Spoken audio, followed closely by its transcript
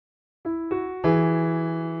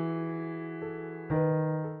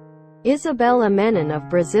Isabella Menon of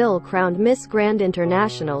Brazil crowned Miss Grand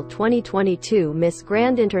International 2022. Miss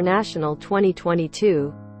Grand International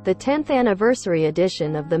 2022, the 10th anniversary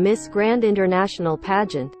edition of the Miss Grand International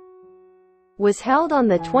pageant, was held on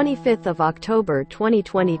the 25th of October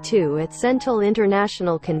 2022 at Sentul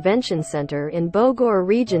International Convention Center in Bogor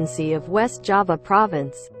Regency of West Java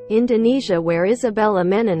Province, Indonesia, where Isabella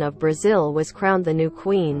Menon of Brazil was crowned the new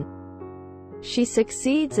queen. She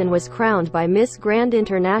succeeds and was crowned by Miss Grand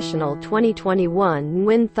International 2021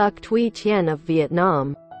 Nguyen Thuc Thuy Tien of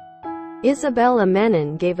Vietnam. Isabella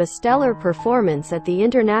Menon gave a stellar performance at the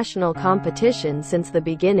international competition since the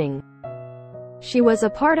beginning. She was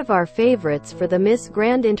a part of our favorites for the Miss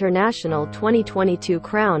Grand International 2022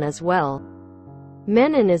 crown as well.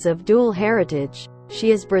 Menon is of dual heritage.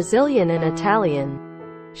 She is Brazilian and Italian.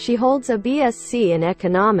 She holds a BSc in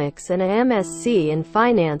Economics and a MSc in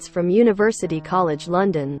Finance from University College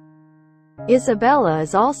London. Isabella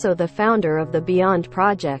is also the founder of the Beyond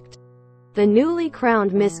Project. The newly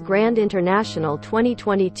crowned Miss Grand International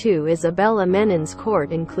 2022 Isabella Menon's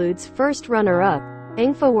court includes first runner-up,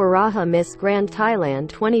 Engfa Waraha Miss Grand Thailand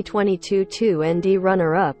 2022 2nd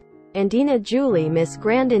runner-up, Andina Julie Miss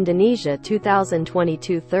Grand Indonesia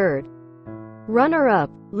 2022 3rd runner-up,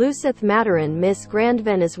 Lucith Mataran Miss Grand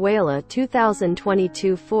Venezuela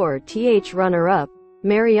 2022 4th runner-up,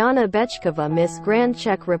 Mariana Bechkova Miss Grand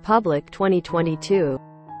Czech Republic 2022.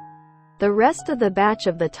 The rest of the batch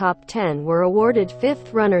of the top 10 were awarded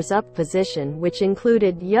 5th runners-up position, which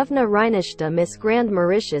included Yvonne Reinishta Miss Grand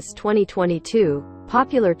Mauritius 2022,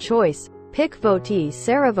 Popular Choice, Pick Votee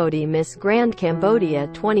Saravoti Miss Grand Cambodia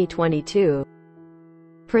 2022.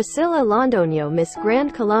 Priscilla Londoño Miss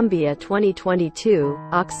Grand Colombia 2022,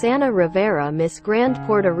 Oksana Rivera Miss Grand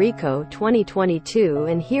Puerto Rico 2022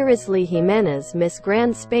 and Hirisly Jimenez Miss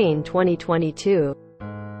Grand Spain 2022.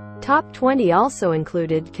 Top 20 also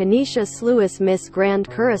included Kanisha Sluis Miss Grand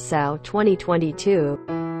Curaçao 2022,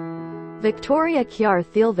 Victoria Kjar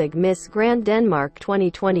Thielvig Miss Grand Denmark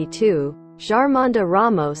 2022, Jarmonda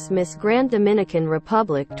Ramos Miss Grand Dominican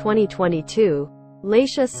Republic 2022,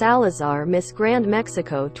 Laisha Salazar Miss Grand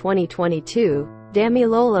Mexico 2022,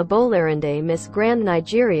 Damilola Bolarinde Miss Grand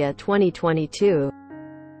Nigeria 2022,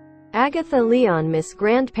 Agatha Leon Miss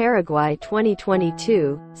Grand Paraguay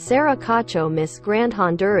 2022, Sarah Cacho Miss Grand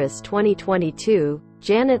Honduras 2022,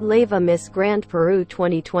 Janet Leyva Miss Grand Peru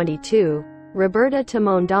 2022, Roberta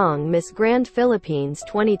Timondong Miss Grand Philippines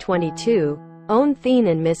 2022, Own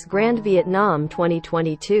Thien Miss Grand Vietnam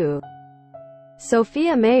 2022.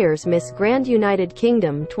 Sophia Mayers Miss Grand United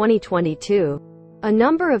Kingdom 2022. A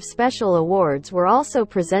number of special awards were also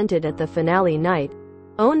presented at the finale night.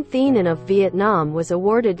 Own Thien of Vietnam was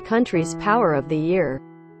awarded Country's Power of the Year.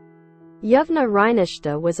 Yvonne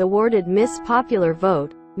Reinishta was awarded Miss Popular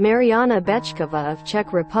Vote. Mariana Bechkova of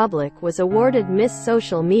Czech Republic was awarded Miss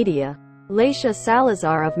Social Media. Laisha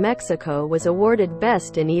Salazar of Mexico was awarded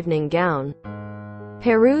Best in Evening Gown.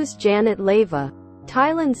 Peru's Janet Leyva,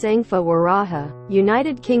 Thailand's Engfa Waraha,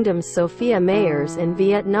 United Kingdom's Sophia Mayers and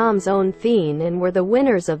Vietnam's Own Thien and were the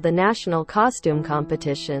winners of the national costume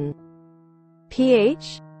competition.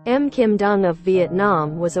 M. Kim Dung of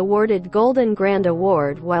Vietnam was awarded Golden Grand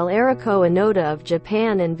Award, while Eriko Onoda of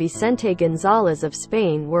Japan and Vicente Gonzalez of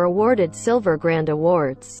Spain were awarded Silver Grand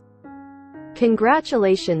Awards.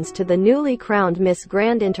 Congratulations to the newly crowned Miss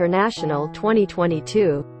Grand International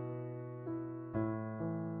 2022.